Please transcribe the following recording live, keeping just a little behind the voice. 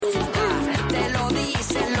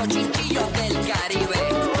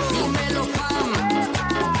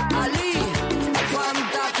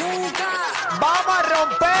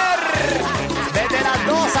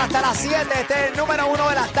7, este es el número 1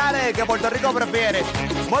 de las tardes que Puerto Rico prefiere.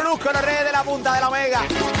 Molusco, los reyes de la punta de la Mega.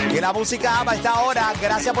 Y la música ama a esta hora.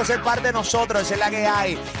 Gracias por ser parte de nosotros. Esa es la que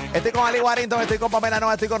hay. Estoy con Ali Warrington, estoy con Pamela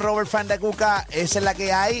Nova, estoy con Robert Fan de Cuca. Esa es la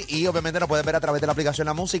que hay. Y obviamente nos puedes ver a través de la aplicación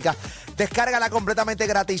La Música. Descárgala completamente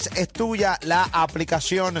gratis. Es tuya la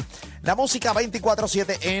aplicación. La música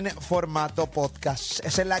 24/7 en formato podcast.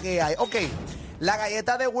 Esa es la que hay. Ok. La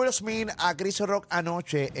galleta de Will Smith a Chris Rock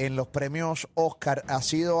anoche en los premios Oscar ha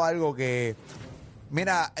sido algo que,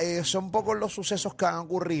 mira, son pocos los sucesos que han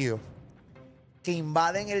ocurrido que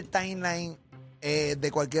invaden el timeline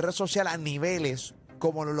de cualquier red social a niveles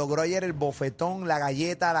como lo logró ayer el bofetón, la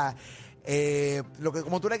galleta, lo que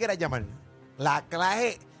como tú le quieras llamar, la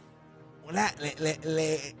clase,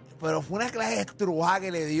 pero fue una clase estrujada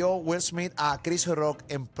que le dio Will Smith a Chris Rock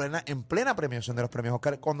en plena premiación de los premios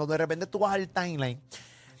Oscar. Cuando de repente tú vas al timeline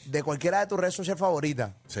de cualquiera de tus redes sociales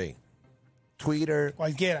favoritas. Sí. Twitter.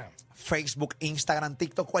 Cualquiera. Facebook, Instagram,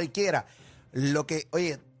 TikTok, cualquiera.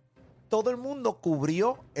 Oye, todo el mundo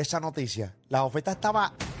cubrió esa noticia. La oferta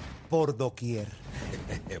estaba por doquier.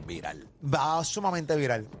 Viral. Va sumamente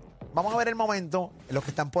viral. Vamos a ver el momento. Los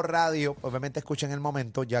que están por radio, obviamente escuchen el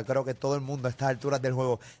momento. Ya creo que todo el mundo a estas alturas del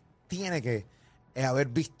juego tiene que haber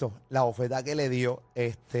visto la oferta que le dio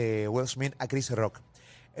Will Smith a Chris Rock.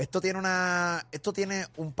 Esto tiene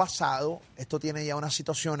un pasado, esto tiene ya unas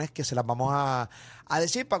situaciones que se las vamos a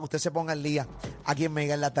decir para que usted se ponga al día aquí en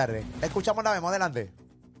Mega en la tarde. Escuchamos, la vemos, adelante.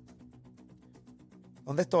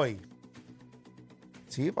 ¿Dónde estoy?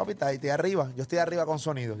 Sí, papi, está ahí, estoy arriba. Yo estoy arriba con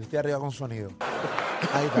sonido.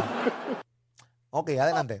 Ahí está. Ok,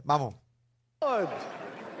 adelante, vamos.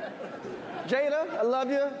 Jada, I love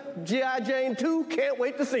you. G.I. Jane 2, can't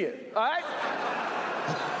wait to see it. All right?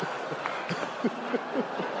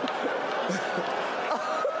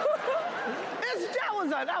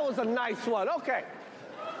 That was a nice one. Okay.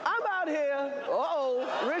 I'm out here. Uh-oh,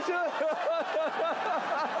 Richard.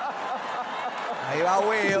 Ahí va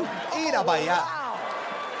Will. Mira para allá.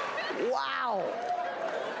 Wow.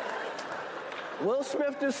 Will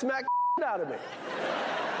Smith just smacked the out of me.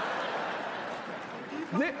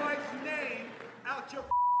 Keep my wife's name out your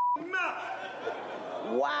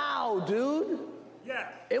mouth. Wow, dude. Yes.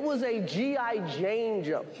 It was a G.I. Jane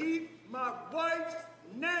jump. Keep my wife's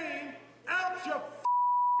name out your mouth.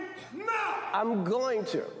 I'm going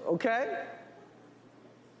to, okay?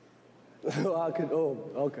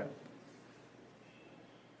 Okay.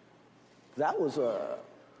 That was a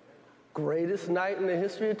greatest night in the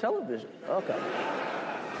history of television. Okay.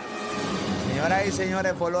 Señoras y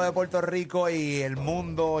señores, pueblo de Puerto Rico y el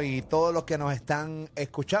mundo y todos los que nos están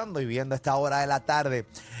escuchando y viendo a esta hora de la tarde.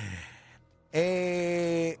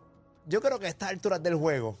 Yo creo que a estas alturas del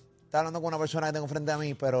juego, estaba hablando con una persona que tengo frente a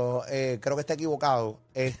mí, pero creo que está equivocado.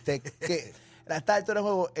 Que a estas alturas del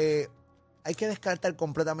juego hay que descartar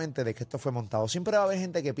completamente de que esto fue montado. Siempre va a haber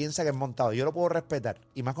gente que piensa que es montado. Yo lo puedo respetar.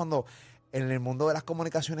 Y más cuando en el mundo de las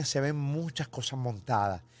comunicaciones se ven muchas cosas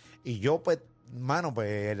montadas. Y yo, pues, mano,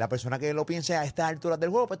 pues la persona que lo piense a estas alturas del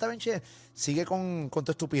juego, pues está bien, che, sigue con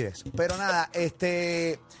tu estupidez. Pero nada, Es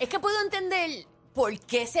que puedo entender por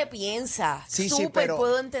qué se piensa. Sí, pero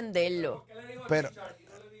puedo entenderlo. Pero,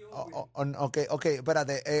 ok,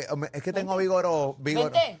 espérate. Es que tengo Vigoró.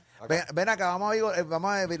 Vente. Ven acá, vamos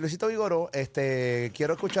a ver, Luisito Vigoró.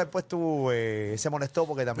 Quiero escuchar, pues, se molestó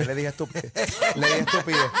porque también le dije estupidez.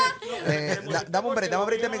 Dame un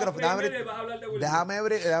break, el micrófono. Déjame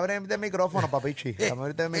abrirte el micrófono, papichi. Déjame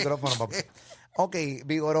abrirte el micrófono, papi. Ok,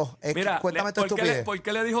 Vigoró. Mira, cuéntame tu estupidez. ¿Por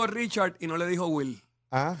qué le dijo Richard y no le dijo Will?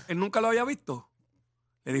 ¿Ah? Él nunca lo había visto.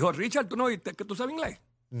 Le dijo, Richard, ¿tú no viste que tú sabes inglés?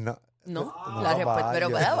 No. No, papá, la respuesta, pero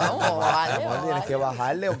vamos, vale. Tienes que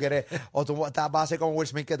bajarle o tú vas a hacer con Will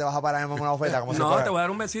Smith que te vas a parar en una oferta. No, te voy a dar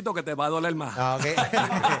un besito que te va a doler más. Ok.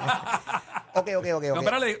 No,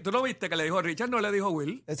 pero tú no viste que le dijo Richard, no le dijo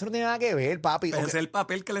Will. Eso no tiene nada que ver, papi. Ese es el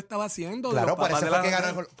papel que le estaba haciendo. Claro,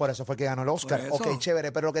 por eso fue que ganó el Oscar. Ok,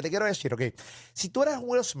 chévere, pero lo que te quiero decir, si tú eres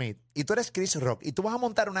Will Smith y tú eres Chris Rock y tú vas a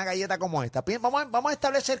montar una galleta como esta, vamos a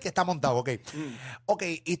establecer que está montado, ok. Ok,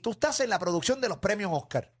 y tú estás en la producción de los premios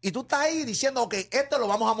Oscar y tú estás ahí diciendo, ok, esto lo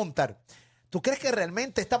vamos a montar. ¿Tú crees que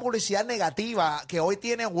realmente esta publicidad negativa que hoy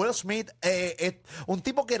tiene Will Smith es un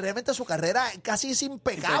tipo que realmente su carrera casi es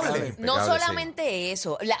impecable? No solamente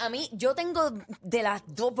eso. A mí, yo tengo de las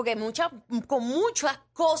dos, porque con muchas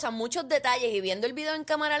cosas, muchos detalles, y viendo el video en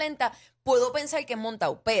cámara lenta, puedo pensar que es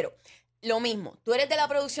montado. Pero lo mismo, tú eres de la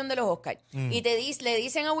producción de los Oscars y le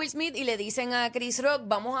dicen a Will Smith y le dicen a Chris Rock,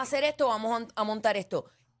 vamos a hacer esto, vamos a montar esto.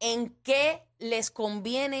 en qué les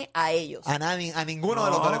conviene a ellos. A ninguno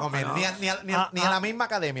de los dos le conviene. no. Ni a la misma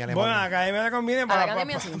academia le Bueno, a la conviene. academia le conviene la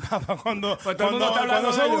academia sí. cuando, Pues todo el mundo está hablando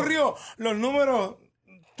cuando se de ellos. aburrió, los números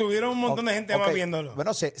tuvieron un montón de gente Ok. más viéndolo.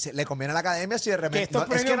 Bueno, le conviene a la academia si de Que repente. estos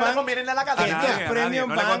No, es que premios no le van- conviene a la Que academia. estos nadie, premios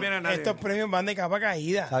no le conviene a nadie. estos premios van de capa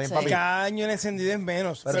caída. Está bien, papi. Cada año el encendido es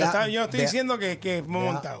menos. Pero Pero deja- yo estoy diciendo que hemos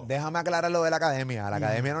montado. Déjame aclarar lo de la academia. A la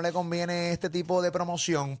academia no le conviene este tipo de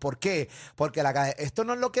promoción. ¿Por qué? Porque esto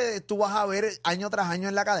no es lo que tú vas a ver año tras año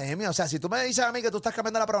en la academia. O sea, si tú me dices a mí que tú estás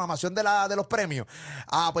cambiando la programación de los premios,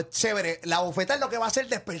 pues chévere. La bofeta es lo que va a hacer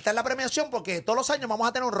despertar la premiación porque todos los años vamos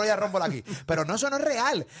a tener un Royal Rumble aquí. Pero no, eso no es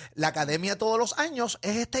real. La academia todos los años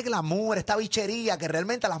es este glamour, esta bichería que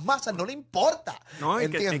realmente a las masas no le importa. No, es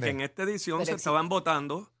que ¿Entiendes? en esta edición Pero se estaban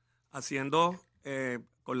votando, haciendo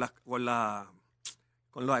con los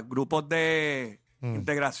grupos de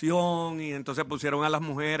integración y entonces pusieron a las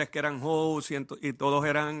mujeres que eran hosts y todos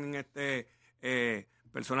eran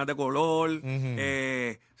personas de color.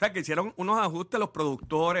 O sea, que hicieron unos ajustes los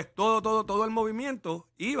productores, todo el movimiento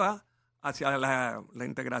iba hacia la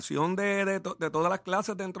integración de todas las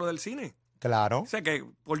clases dentro del cine. Claro. O sea que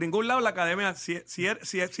por ningún lado la academia,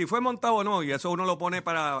 si fue montado o no, y eso uno lo pone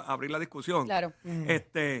para abrir la discusión. Claro.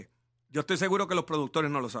 Yo estoy seguro que los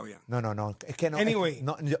productores no lo sabían. No. Es que no. Anyway.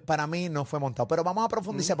 Para mí no fue montado. Pero vamos a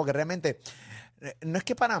profundizar porque realmente no es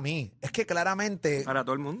que para mí, es que claramente. Para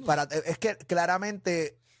todo el mundo. Es que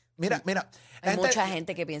claramente. Mira. Hay mucha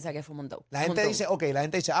gente que piensa que fue montado. La gente dice,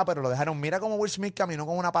 pero lo dejaron. Mira cómo Will Smith caminó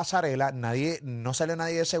con una pasarela, no salió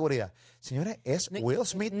nadie de seguridad. Señores, es Will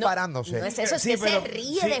Smith parándose. No es eso, es Sí, que pero- se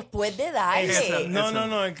ríe sí. después de darle. Eso.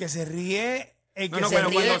 No, el que se ríe, el que No, se pero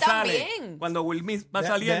ríe cuando sale, también. cuando Will Smith va De-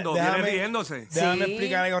 saliendo, de- viene déjame- riéndose. Déjame Sí.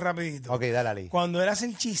 explicar algo rapidito. Ok, dale, Ali. Cuando él hace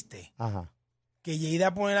el chiste, Ajá. que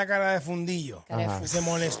Yeida pone la cara de fundillo, Cara de Ajá. fu- se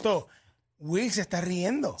molestó, Will se está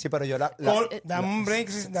riendo. Sí, pero yo Dame un break.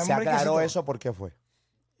 se aclaró eso, ¿por qué fue?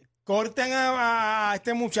 Corten a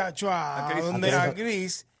este muchacho, A Chris. donde A a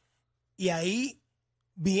Chris, y ahí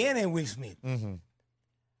viene Will Smith. Ujú.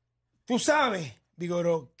 Tú sabes,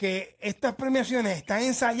 Vigoro, que estas premiaciones están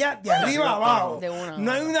ensayadas de arriba a abajo. De una.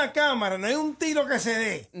 No hay una cámara, no hay un tiro que se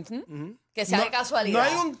dé. Que sea no, de casualidad. No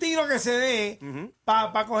hay un tiro que se dé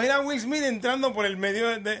para coger a Will Smith entrando por el medio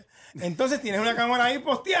Entonces tienes una cámara ahí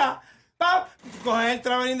posteada, coges el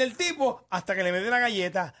traveling del tipo hasta que le metes la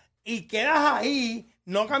galleta y quedas ahí,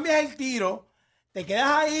 no cambias el tiro, te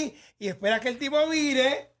quedas ahí y esperas que el tipo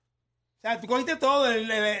vire. O sea, tú cogiste todo,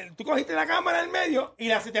 tú cogiste la cámara en medio y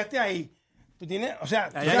la seteaste ahí. Tú tienes, o sea,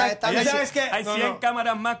 tú sabes que... Hay 100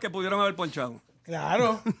 cámaras más que pudieron haber ponchado.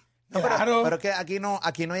 Claro, No, claro. pero que aquí no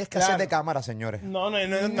hay escasez Claro. de cámaras, señores. No no,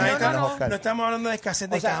 Oscar. no estamos hablando de escasez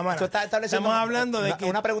de O sea, cámara. tú estás estableciendo Estamos hablando de que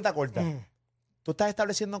una pregunta corta. Tú estás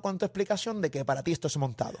estableciendo con tu explicación de que para ti esto es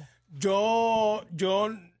montado. yo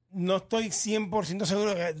no estoy 100%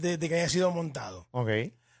 seguro de que haya sido montado. Ok.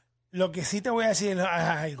 Lo que sí te voy a decir es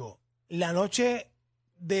algo. La noche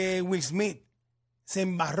de Will Smith se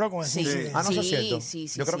embarró con ese Sí. incidente. Ah, no, eso es Sí, cierto. sí,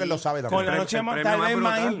 sí, Yo creo que sí. él lo sabe Con también. la El noche premio tal más vez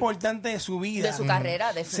más brutal. importante de su vida. De su carrera,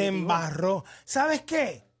 Se definitivo. embarró. ¿Sabes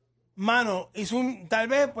qué? Mano, tal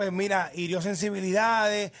vez, pues mira, hirió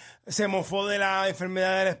sensibilidades, se mofó de la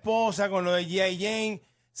enfermedad de la esposa con lo de G.I. Jane.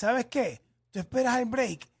 ¿Sabes qué? Tú esperas el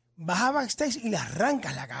break, vas a backstage y le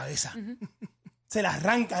arrancas la cabeza. Se la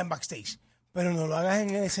arrancas en backstage. Pero no lo hagas en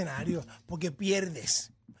el escenario, porque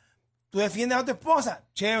pierdes. Tú defiendes a tu esposa,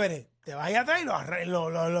 chévere. Te vas allá atrás y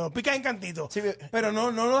lo picas en cantito. Sí, pero no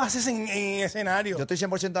lo haces en escenario. Yo estoy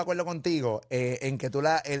 100% de acuerdo contigo en que tú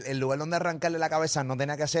el lugar donde arrancarle la cabeza no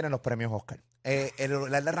tenía que hacer en los premios Oscar. El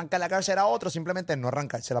lugar de arrancarle la cabeza era otro, simplemente no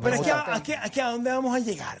arrancarse la Pero es premios que, Oscar. ¿a dónde vamos a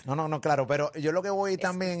llegar? No, claro, pero yo lo que voy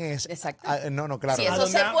también es... Exacto. claro. Si ¿A eso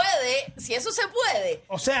dónde se va? puede, si eso se puede,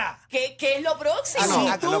 O sea, ¿qué es lo próximo?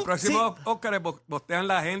 Ah, no. Los próximos Óscares postean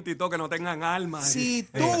la gente y todo, que no tengan alma. si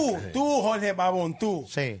tú, Jorge Pavón, tú,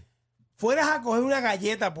 Sí. fueras a coger una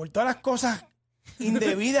galleta por todas las cosas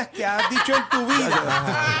indebidas que has dicho en tu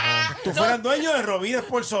vida, tú fueras dueño de Rovides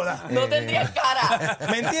por soda. No tendrías cara.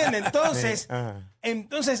 ¿Me entiendes? Entonces, Ajá.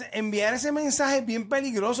 enviar ese mensaje es bien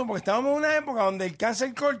peligroso porque estamos en una época donde el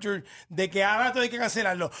cancel culture de que ahora todo hay que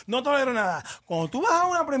cancelarlo. No tolero nada. Cuando tú vas a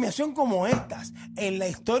una premiación como estas, en la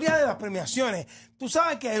historia de las premiaciones, tú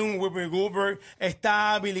sabes que hay un Whoopi Goldberg,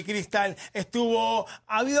 está Billy Crystal,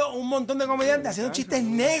 ha habido un montón de comediantes haciendo chistes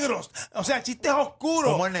negros, o sea, chistes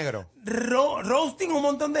oscuros. Humor negro. Roasting un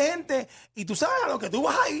montón de gente y tú sabes a lo que tú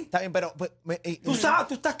vas ahí. Está bien, pero... Tú sabes,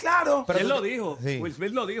 tú estás claro. Pero Él tú- lo dijo, Sí. Will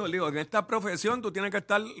Smith lo dijo, él dijo, en esta profesión tú tienes que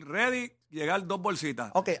estar ready llegar 2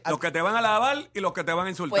 bolsitas. Ok, Los que te van a lavar y los que te van a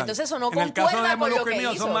insultar. Pues entonces eso no en el caso de concuerda con lo Molusco y que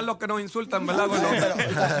mío hizo. son más los que nos insultan, ¿verdad? No,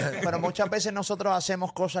 pero muchas veces nosotros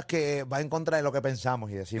hacemos cosas que van en contra de lo que pensamos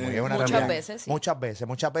y decimos. y es una Muchas realidad. veces, sí. Muchas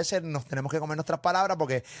veces nos tenemos que comer nuestras palabras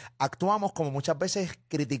porque actuamos como muchas veces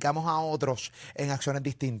criticamos a otros en acciones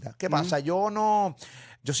distintas. ¿Qué pasa? Yo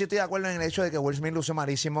sí estoy de acuerdo en el hecho de que Will Smith luce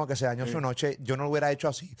malísimo, que se dañó su noche. Yo no lo hubiera hecho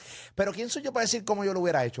así. Pero ¿quién soy yo para decir cómo yo lo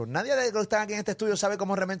hubiera hecho? Nadie de los que están aquí en este estudio sabe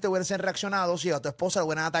cómo realmente hubiesen reaccionado si a tu esposa lo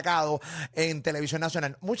hubieran atacado en televisión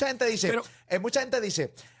nacional. Mucha gente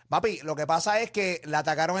dice, papi, lo que pasa es que la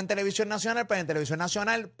atacaron en televisión nacional, pero en televisión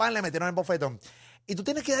nacional, pan, le metieron el bofetón. Y tú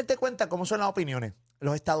tienes que darte cuenta cómo son las opiniones.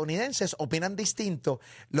 Los estadounidenses opinan distinto,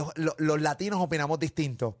 los latinos opinamos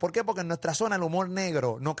distinto. ¿Por qué? Porque en nuestra zona el humor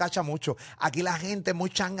negro no cacha mucho. Aquí la gente es muy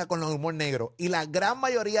changa con el humor negro. Y la gran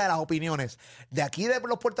mayoría de las opiniones de aquí de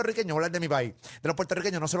los puertorriqueños, voy a hablar de mi país, de los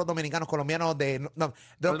puertorriqueños, no sé los dominicanos, colombianos, de los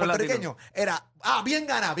puertorriqueños, era, bien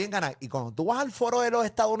gana, bien gana. Y cuando tú vas al foro de los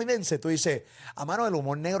estadounidenses, tú dices, a mano el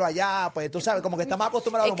humor negro allá, pues tú sabes, como que estamos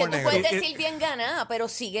acostumbrados Es al que humor tú negro. puedes decir bien ganada, pero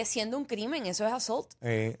sigue siendo un crimen. Eso es assault.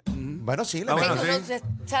 Bueno, sí, le bueno, Tú sí.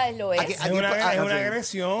 no sabes, lo es. Aquí- Es una sí.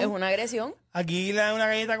 agresión. Es una agresión. Aquí le dan una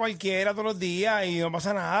galleta cualquiera todos los días y no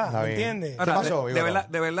pasa nada, Está ¿me bien. entiendes? ¿Qué pasó, de Víbora?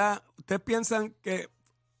 verdad, ¿ustedes piensan que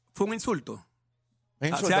fue un insulto?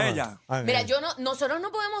 Insulto, hacia ¿no? ella. Mira, nosotros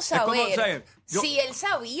no podemos Es como, saber ¿sabes? si él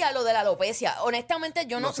sabía lo de la alopecia. Honestamente,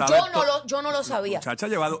 yo no sabe yo no lo sabía. Muchacha,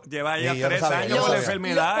 lleva ella Sí, yo lo 3 sabía, años yo lo con la sabía.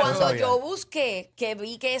 enfermedad. Yo Cuando sabía. yo busqué, que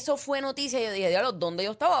vi que eso fue noticia, yo dije, diablo, ¿dónde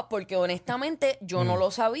yo estaba? Porque honestamente yo no lo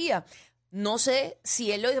sabía. No sé si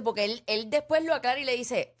él lo dice, porque él después lo aclara y le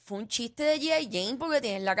dice, fue un chiste de G.I. Jane porque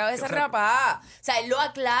tienes la cabeza rapada. O sea, él lo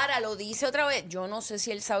aclara, lo dice otra vez. Yo no sé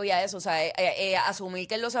si él sabía eso. O sea, asumir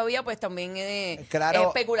que él lo sabía, pues también Claro. es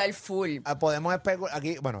especular full. Podemos especular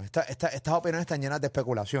aquí, bueno, estas opiniones están llenas de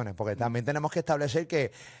especulaciones, porque también tenemos que establecer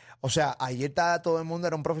que, o sea, ayer todo el mundo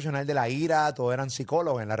era un profesional de la ira, todos eran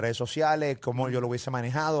psicólogos en las redes sociales, cómo yo lo hubiese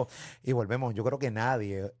manejado, y volvemos, yo creo que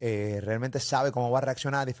nadie realmente sabe cómo va a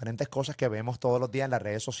reaccionar a diferentes cosas que vemos todos los días en las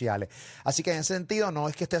redes sociales. Así que en ese sentido, no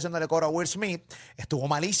es que esté haciéndole coro a Will Smith, estuvo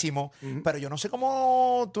malísimo, pero yo no sé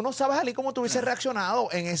cómo, tú no sabes, Ali, cómo tú hubieses reaccionado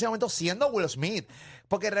en ese momento siendo Will Smith.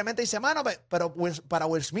 Porque realmente dice, mano, pero para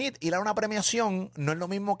Will Smith ir a una premiación no es lo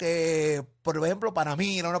mismo que, por ejemplo, para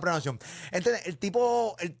mí ir a una premiación. Entonces, el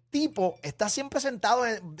tipo está siempre sentado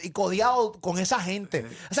y codeado con esa gente.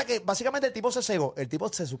 O sea que básicamente el tipo se cegó. El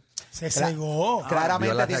tipo se cegó. Claramente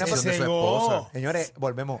Vio la tiene reacción de su cegó. esposa. Señores,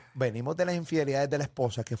 venimos de las infidelidades de la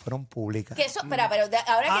esposa que fueron públicas. Que eso, espera, pero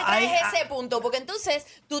ahora que traes ahí- ese punto, porque entonces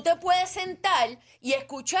tú te puedes sentar y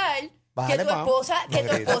escuchar Bájale, que tu pa. esposa, No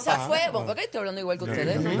grites, pa. fue, No. bueno, porque estoy hablando igual que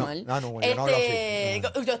ustedes, normal. no, yo no hablo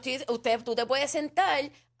Tú te puedes sentar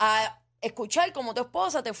a escuchar cómo tu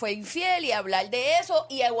esposa te fue infiel y hablar de eso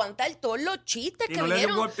y aguantar todos los chistes Y que no le dio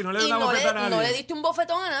vinieron un golpe, y no le dio una bofeta a nadie. no le diste un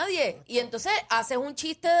bofetón a nadie. Y entonces haces un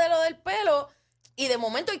chiste de lo del pelo y de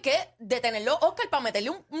momento hay que detenerlo, Oscar, para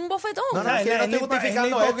meterle un bofetón. No, O sea, es que yo no estoy es la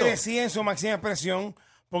justificando esto. hipocresía en su máxima expresión,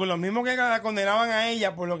 porque los mismos que la condenaban a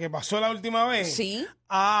ella por lo que pasó la última vez. Sí.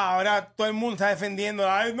 Ahora todo el mundo está defendiendo.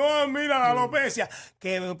 Ay, no, mira la alopecia,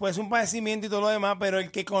 que pues es un padecimiento y todo lo demás, pero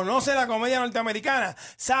el que conoce la comedia norteamericana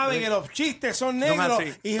sabe que los chistes son negros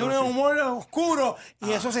así, y es son un así. humor oscuro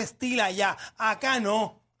y eso se estila allá. Acá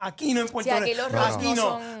no. Aquí no en Puerto aquí Rico. los roast Aquí no no.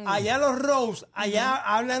 son- Allá los roast, allá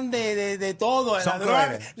hablan de todo. De Son la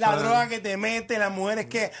crueles. droga que te mete, las mujeres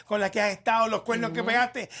con las que has estado, los cuernos que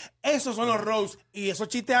pegaste. Esos son los roast. Y esos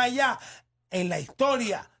chistes allá, en la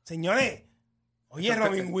historia, señores. Oye,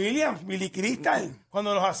 Robin Williams, Billy Crystal,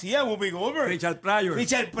 cuando los hacía, Whoopi Goldberg. Richard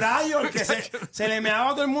Pryor, que se le meaba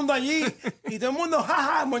a todo el mundo allí. Y todo el mundo,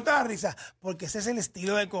 jaja, muerta la risa. Porque ese es el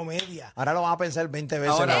estilo de comedia. Ahora lo van a pensar 20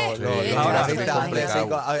 veces. Ahora,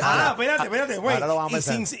 ahora, Espérate, güey. Ahora lo van a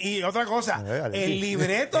pensar. Y otra cosa, Dale. el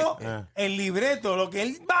libreto, lo que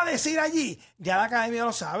él va a decir allí, ya la academia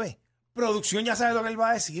lo sabe. Producción ya sabe lo que él va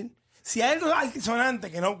a decir. Si hay algo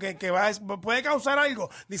altisonante puede causar algo,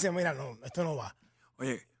 dice, mira, no, esto no va.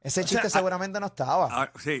 Oye, Ese chiste seguramente no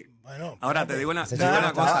estaba. sí. Bueno, Ahora espérate. te digo Ese te digo chiste una no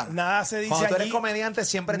estaba. cosa. Nada se dice Cuando tú eres allí. comediante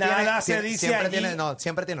siempre Nada tienes... se dice siempre allí. tienes... No,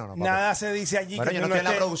 siempre tienes... No, Nada se dice allí Bueno, que yo tú no estoy en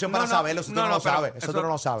la estés- producción para saberlo. Eso tú no lo pero sabes. Eso tú no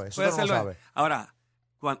lo sabes. Eso puede tú no lo serlo. sabes. Ahora,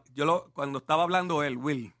 cuando estaba hablando él,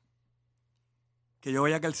 Will, que yo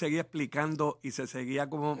veía que él seguía explicando y se seguía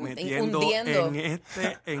como metiendo Hundiendo. en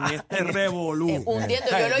este revolú. Hundiendo. O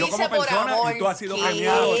sea, Yo lo hice como por persona, amor. y tú has sido ¿Qué?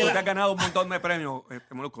 premiado, tú te has ganado un montón de premios,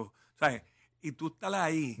 Molusco, ¿sabes? y tú estás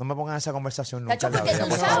ahí. No me pongan esa conversación nunca. Tacho, en la porque vida, tú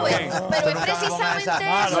por sabes, favor. pero es Nunca me pongan precisamente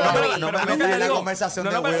esa- eso. No me metas en la conversación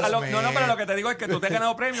de Will Smith. Pero lo que te digo es que tú te has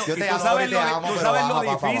ganado premios Yo y te tú amo, sabes, te amo, tú pero sabes baja,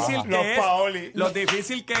 lo papá, difícil baja. que Los Paoli. es. Lo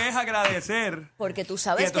difícil que es agradecer. Porque tú Y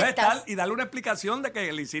sabes que entonces estás... y darle una explicación de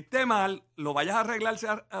que le hiciste mal, lo vayas a arreglar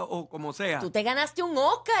o como sea. Tú te ganaste un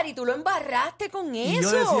Oscar y tú lo embarraste con Y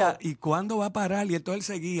eso. yo decía, ¿y cuándo va a parar? Y entonces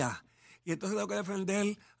él seguía. Y entonces tengo que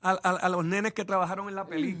defender a los nenes que trabajaron en la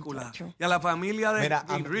película. Chacho. Y a la familia de Mira,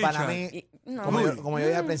 Richard. para mí, No. como yo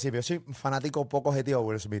dije al principio, yo soy fanático poco objetivo de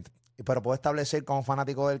Will Smith, pero puedo establecer como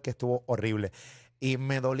fanático de él que estuvo horrible. Y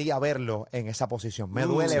me dolía verlo en esa posición. Me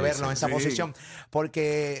duele sí, verlo en esa sí. posición.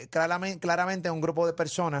 Porque claramente un grupo de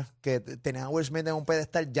personas que tenían a Will Smith en un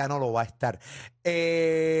pedestal ya no lo va a estar.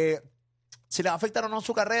 Si le va a afectar o no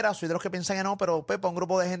su carrera, soy de los que piensan que no, pero para un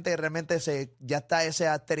grupo de gente realmente ya está ese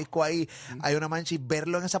asterisco ahí, hay una mancha y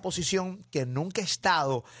verlo en esa posición que nunca he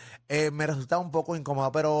estado, me resultaba un poco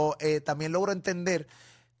incómodo, pero también logro entender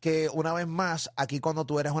que una vez más, aquí cuando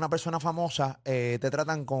tú eres una persona famosa, te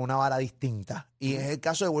tratan con una vara distinta. Y es el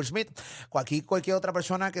caso de Will Smith. Aquí cualquier otra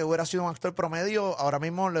persona que hubiera sido un actor promedio, ahora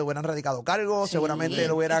mismo le hubieran radicado cargos, Sí. seguramente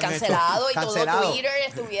lo hubieran Y cancelado hecho, y todo Twitter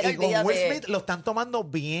estuviera, y con Will olvídate. Smith lo están tomando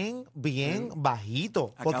bien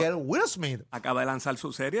bajito, porque Acaba- es Will Smith. Acaba de lanzar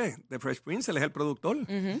su serie de Fresh Prince, él es el productor.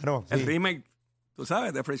 Pero, El sí. remake, tú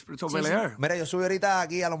sabes, de Fresh Prince of Sí, sí. Bel-Air. Mira, yo subí ahorita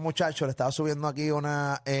aquí a los muchachos, le estaba subiendo aquí un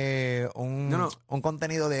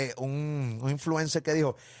contenido de un influencer que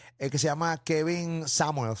dijo, que se llama Kevin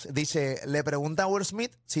Samuels. Dice, le pregunta a Will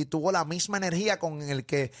Smith si tuvo la misma energía con el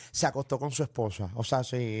que se acostó con su esposa. O sea,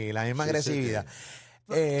 sí, la misma agresividad.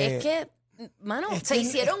 Es que, mano, es se que-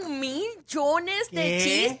 hicieron millones de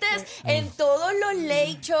 ¿Qué? chistes en todos los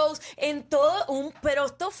late shows, en todo pero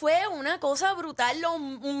esto fue una cosa brutal,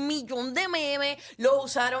 un millón de memes, los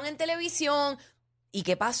usaron en televisión. ¿Y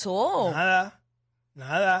qué pasó?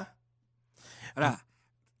 Nada. Ahora,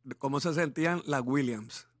 ¿cómo se sentían las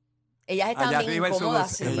Williams? Ellas estaban Allá bien arriba en su-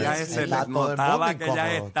 incómodas. sí, ellas sí. se les Está todo el notaba mundo que ellas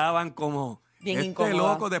incómodo. estaban como Bien este incómodas.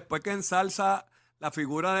 loco después que ensalza la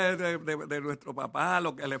figura de nuestro papá,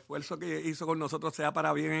 el esfuerzo que hizo con nosotros sea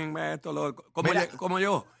para bien esto, Mira. como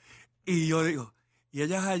yo. Y yo digo, y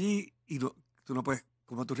ellas allí, y tú no puedes,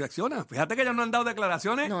 ¿cómo tú reaccionas? Fíjate que ellos no han dado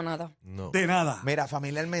declaraciones No, nada. de nada. Mira,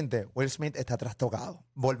 familiarmente, Will Smith está trastocado.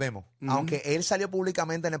 Volvemos. Aunque él salió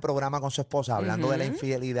públicamente en el programa con su esposa hablando de la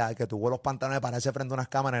infidelidad, que tuvo los pantalones de pararse frente a unas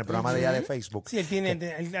cámaras en el programa de ella de Facebook. Sí, él tiene.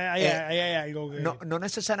 Hay algo que. No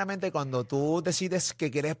necesariamente cuando tú decides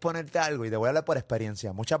que quieres ponerte algo, y te voy a hablar por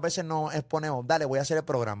experiencia, muchas veces no exponemos, dale, voy a hacer el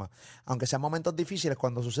programa. Aunque sean momentos difíciles,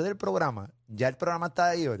 cuando sucede el programa, ya el programa está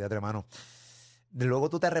ahí, teatro hermano. Luego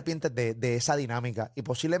tú te arrepientes de esa dinámica. Y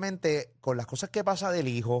posiblemente con las cosas que pasa del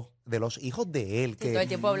hijo, de los hijos de él, Sí, que todo el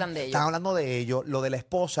tiempo hablan de ellos. están hablando de ellos, lo de la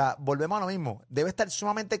esposa, volvemos a lo mismo. Debe estar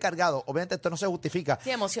sumamente cargado. Obviamente esto no se justifica. Sí,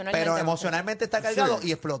 emocionalmente. Pero emocionalmente está cargado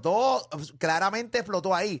y explotó, claramente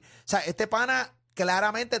explotó ahí. O sea, este pana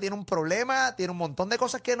claramente tiene un problema, tiene un montón de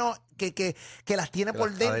cosas que las tiene por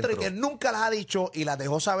las dentro y adentro. que nunca las ha dicho y las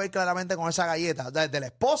dejó saber claramente con esa galleta. Desde la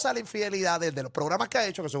esposa, la infidelidad, desde los programas que ha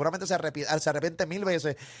hecho, que seguramente se arrepiente 1000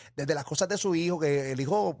 veces, desde las cosas de su hijo, que el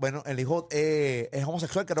hijo es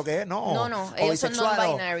homosexual, creo que es, ¿no? No, O ellos son bisexual, o-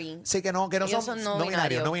 non-binary. Sí, que no Ellos son son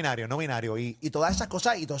no binario. Y todas esas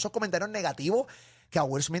cosas y todos esos comentarios negativos que a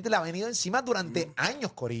Will Smith le ha venido encima durante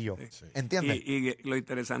años, corillo. ¿Entiendes? Y lo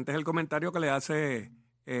interesante es el comentario que le hace,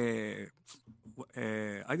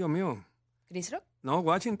 ay Dios mío, ¿Chris Rock? no,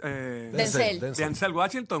 Washington, Denzel. Denzel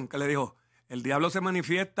Washington, que le dijo, el diablo se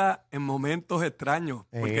manifiesta en momentos extraños.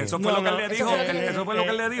 Porque eso fue No, lo que no, él le eso dijo, fue lo que le eso fue lo que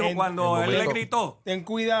él le dijo cuando en él le momento. gritó.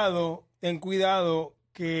 Ten cuidado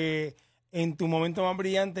que en tu momento más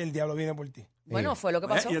brillante el diablo viene por ti. Bueno, fue lo que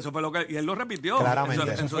pasó. Y eso fue lo que, y él lo repitió Claramente. en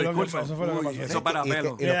Eso su fue lo que discurso. pasó, eso fue lo que Uy, pasó. eso para Y que-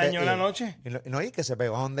 pelo. y Le lo que- dañó la noche. Y que se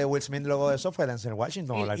pegó donde Will Smith luego de eso fue Denzel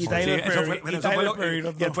Washington. Y- hablar y con él. Tyler Sí, eso Perry, fue, y pero eso fue Tyler lo, Perry,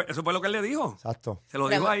 los y él dos. eso fue lo que él le dijo. Exacto. Se lo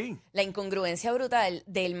dijo ahí. La incongruencia brutal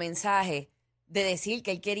del mensaje de decir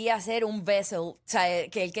que él quería hacer un vessel, o sea,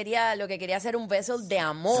 que él quería, lo que quería hacer un vessel de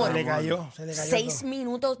amor. Se le cayó. 6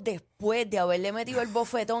 minutos después de haberle metido el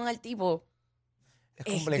bofetón al tipo.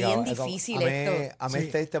 Es bien difícil esto. A mí Sí.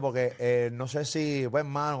 es triste porque no sé si, pues,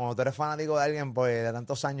 mano, cuando tú eres fanático de alguien pues de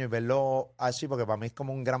tantos años y verlo así, porque para mí es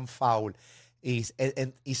como un gran foul. Y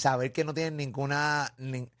saber que no tienen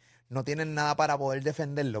no tienen nada para poder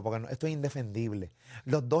defenderlo, porque esto es indefendible.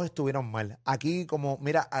 Los dos estuvieron mal. Aquí, como,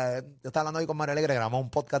 mira, yo estaba hablando hoy con Mario Alegre, grabamos un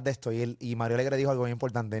podcast de esto, y Mario Alegre dijo algo muy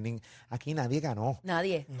importante. Aquí nadie ganó.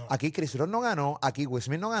 Nadie. No. Aquí Chris Rock no ganó, aquí Will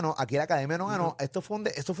Smith no ganó, aquí la Academia no ganó. Esto fue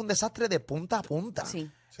un desastre de punta a punta. Sí.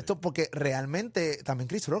 Esto porque realmente también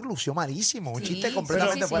Chris Rock lució malísimo. Un Sí, chiste sí,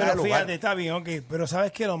 completamente sí, fuera de Pero lugar. fíjate, está bien, ok. Pero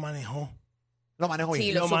 ¿sabes qué? Lo manejó. Lo manejó bien.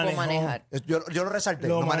 Sí, lo Lo supo manejó. manejar. Yo lo resalté,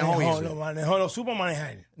 lo manejó bien. Lo manejó, lo supo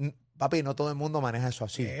manejar. Papi, no todo el mundo maneja eso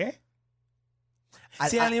así. ¿Qué? Al-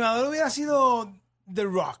 Si el a- animador hubiera sido The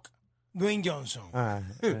Rock, Dwayne Johnson. No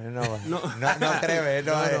creo, no.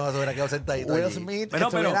 se hubiera quedado sentadito Will allí. Smith Pero-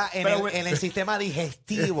 estuviera pero- en el sistema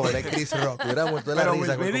digestivo de Chris Rock. Hubiera muerto de la Pero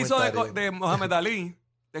risa con el Will hizo comentario. de Mohamed Ali.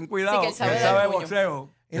 Ten cuidado, Sí, que él sabe él sabe de de puño. boxeo.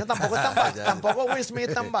 Y no, tampoco, tampoco Will Smith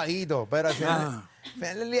es tan bajito, pero al final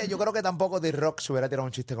del día yo creo que tampoco The Rock se hubiera tirado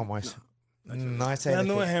un chiste como ese. No es Estoy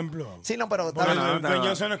dando un el que- ejemplo. Sí, no, pero Porque no, Dwayne no.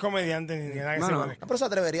 Johnson no es comediante ni nada que No, se no. parezca. No, pero se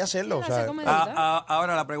atrevería a hacerlo. Él o hace sea, comedia.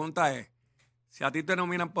 Ahora la pregunta es, si a ti te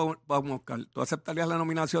nominan para un Oscar, ¿tú aceptarías la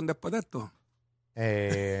nominación después de esto?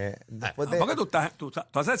 después de... Porque tú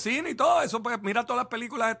haces cine y todo eso, pues mira todas las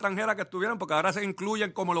películas extranjeras que estuvieron, porque ahora se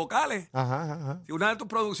incluyen como locales. Ajá. Si una de tus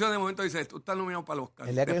producciones de momento dice, tú estás nominado para el Oscar.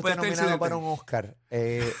 El día que yo después esté de este nominado para incidente. un Oscar,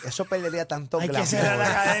 eso perdería tanto Hay que glamour. cerrar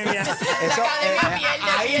la academia. Eso, La academia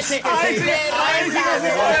pierde, ahí sí que pierde, sí. pierde, Ahí sí que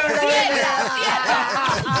pierde. sí.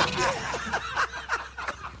 Cierra.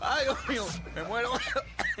 Ay, Dios mío, me muero.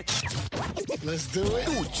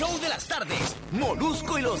 Tu show de las tardes.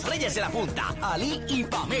 Molusco y los Reyes de la Punta. Ali y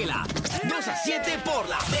Pamela. 2 a 7 por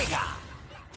La Mega.